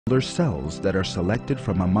muscular cells that are selected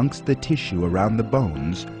from amongst the tissue around the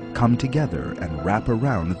bones come together and wrap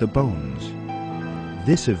around the bones.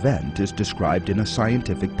 This event is described in a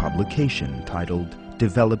scientific publication titled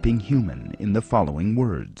Developing Human in the following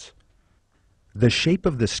words. The shape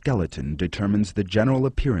of the skeleton determines the general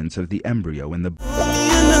appearance of the embryo in the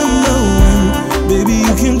Baby,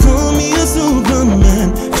 you can call me a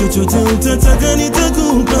Superman.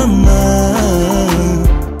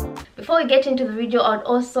 Before we get into the video, I'd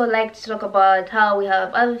also like to talk about how we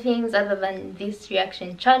have other things other than this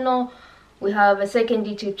reaction channel. We have a second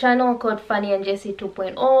YouTube channel called Fanny&jessy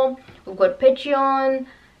 2.0. We've got Patreon,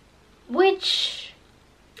 which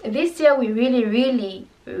this year we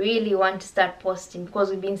really want to start posting, because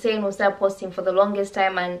we've been saying we'll start posting for the longest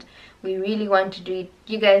time and we really want to do it.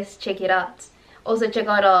 You guys check it out. Also check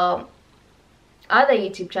out our other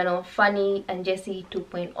YouTube channel, Fanny&jessy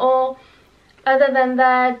 2.0. Other than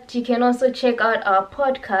that, you can also check out our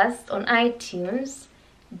podcast on iTunes,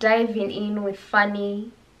 Diving In with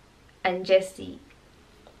Fanny and Jessy.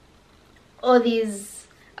 All these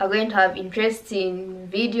are going to have interesting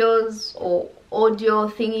videos or audio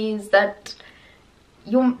thingies that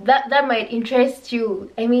might interest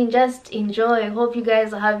you. I mean, just enjoy. Hope you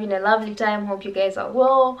guys are having a lovely time. Hope you guys are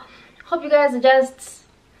well. Hope you guys are just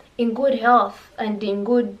in good health and in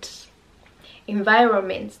good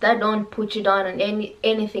environments that don't put you down and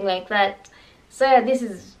anything like that. So yeah, this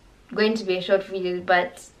is going to be a short video,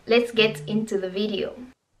 but let's get into the video.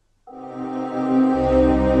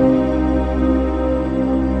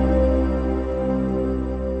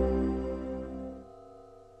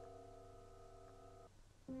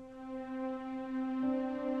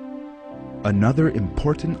 Another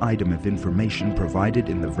important item of information provided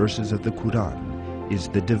in the verses of the Quran is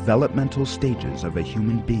the developmental stages of a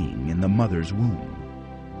human being in the mother's womb.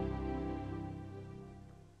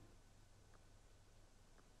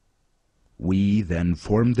 We then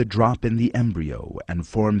formed the drop in the embryo, and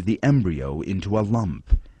formed the embryo into a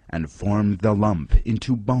lump, and formed the lump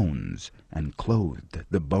into bones, and clothed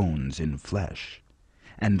the bones in flesh,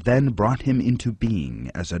 and then brought him into being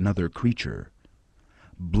as another creature.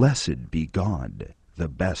 Blessed be God, the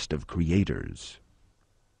best of creators.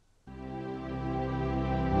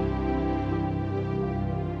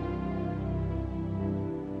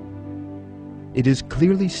 It is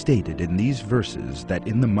clearly stated in these verses that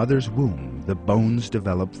in the mother's womb the bones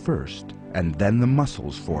develop first, and then the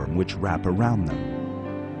muscles form which wrap around them.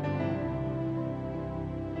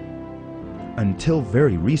 Until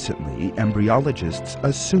very recently, embryologists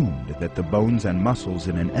assumed that the bones and muscles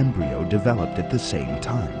in an embryo developed at the same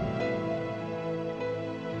time.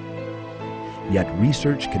 Yet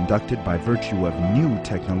research conducted by virtue of new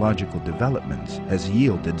technological developments has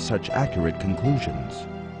yielded such accurate conclusions.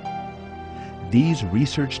 These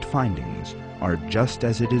researched findings are just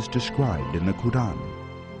as it is described in the Quran.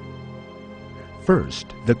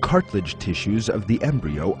 First, the cartilage tissues of the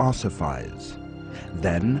embryo ossifies.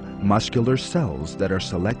 Then, muscular cells that are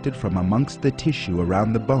selected from amongst the tissue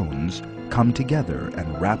around the bones come together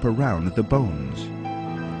and wrap around the bones.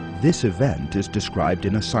 This event is described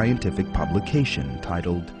in a scientific publication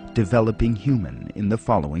titled Developing Human in the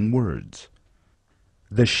following words.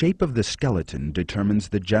 The shape of the skeleton determines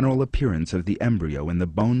the general appearance of the embryo in the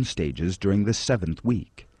bone stages during the 7th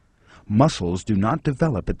week. Muscles do not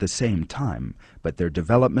develop at the same time, but their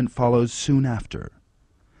development follows soon after.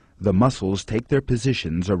 The muscles take their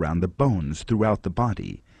positions around the bones throughout the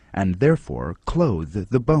body, and therefore clothe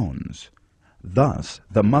the bones. Thus,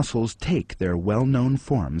 the muscles take their well-known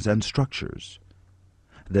forms and structures.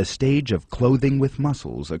 The stage of clothing with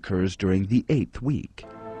muscles occurs during the 8th week.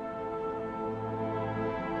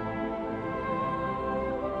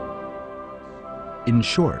 In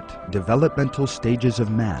short, developmental stages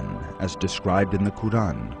of man, as described in the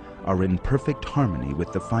Quran, are in perfect harmony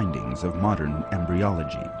with the findings of modern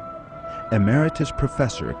embryology. Emeritus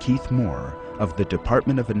Professor Keith Moore of the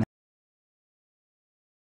Department of Anatomy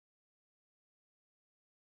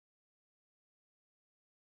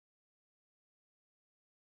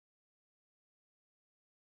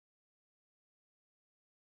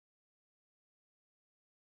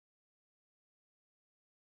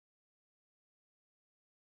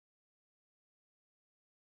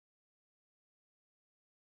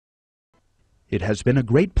It has been a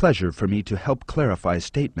great pleasure for me to help clarify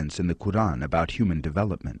statements in the Quran about human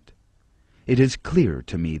development. It is clear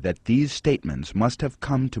to me that these statements must have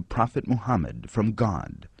come to Prophet Muhammad from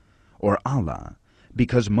God, or Allah,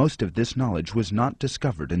 because most of this knowledge was not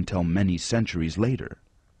discovered until many centuries later.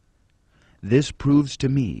 This proves to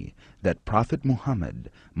me that Prophet Muhammad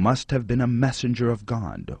must have been a messenger of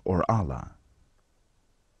God, or Allah.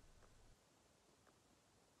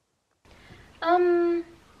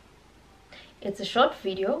 It's a short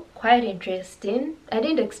video, quite interesting. I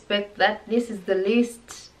didn't expect that. This is the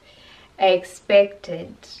least I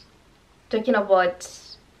expected. Talking about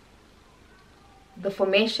the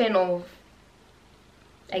formation of,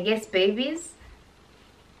 I guess, babies.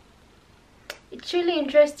 It's really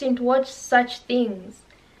interesting to watch such things,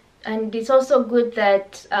 and it's also good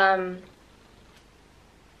that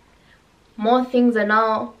more things are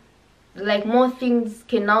now, like, more things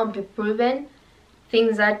can now be proven,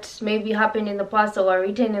 things that maybe happened in the past or were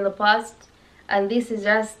written in the past, and this is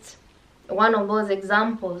just one of those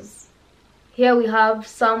examples. Here we have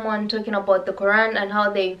someone talking about the Quran and how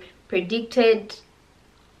they predicted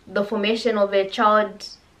the formation of a child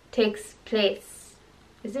takes place.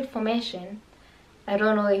 Is it formation? I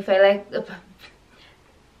don't know if I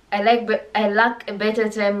lack a better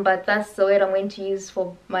term, but that's the word I'm going to use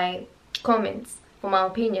for my comments, for my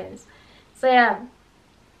opinions. So yeah,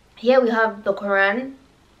 here we have the Quran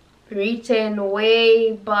written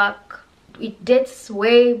way back. It dates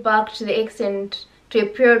way back to the extent, to a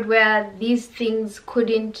period where these things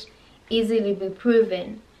couldn't easily be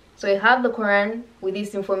proven. So we have the Quran with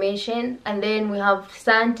this information, and then we have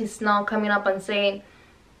scientists now coming up and saying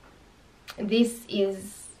this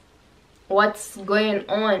is what's going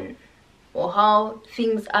on, or how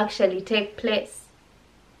things actually take place.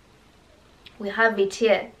 We have it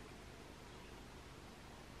here.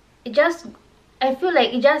 I feel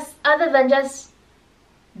like it just, other than just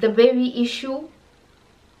the baby issue,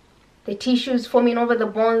 the tissues forming over the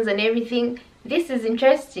bones and everything, this is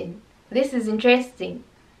interesting. This is interesting.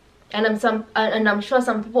 And I'm sure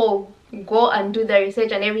some people go and do their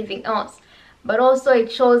research and everything else. But also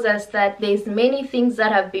it shows us that there's many things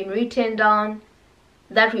that have been written down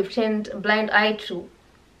that we've turned a blind eye to.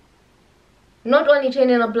 Not only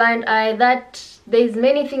turning a blind eye, that there's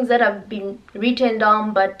many things that have been written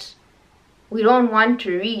down but we don't want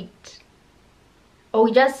to read. Or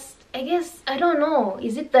we just, I guess, I don't know,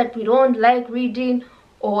 is it that we don't like reading,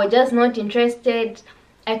 or we're just not interested?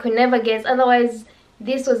 I could never guess. Otherwise,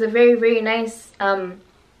 this was a very, very nice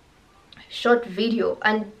short video,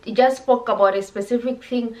 and it just spoke about a specific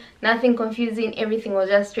thing, nothing confusing, everything was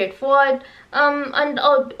just straightforward. And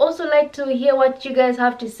I would also like to hear what you guys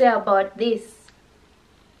have to say about this.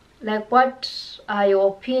 Like, what are your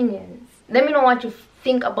opinions? Let me know what you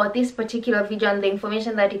think about this particular video and the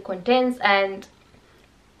information that it contains, and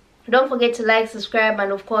don't forget to like, subscribe,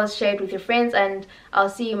 and of course share it with your friends, and I'll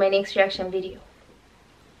see you in my next reaction video.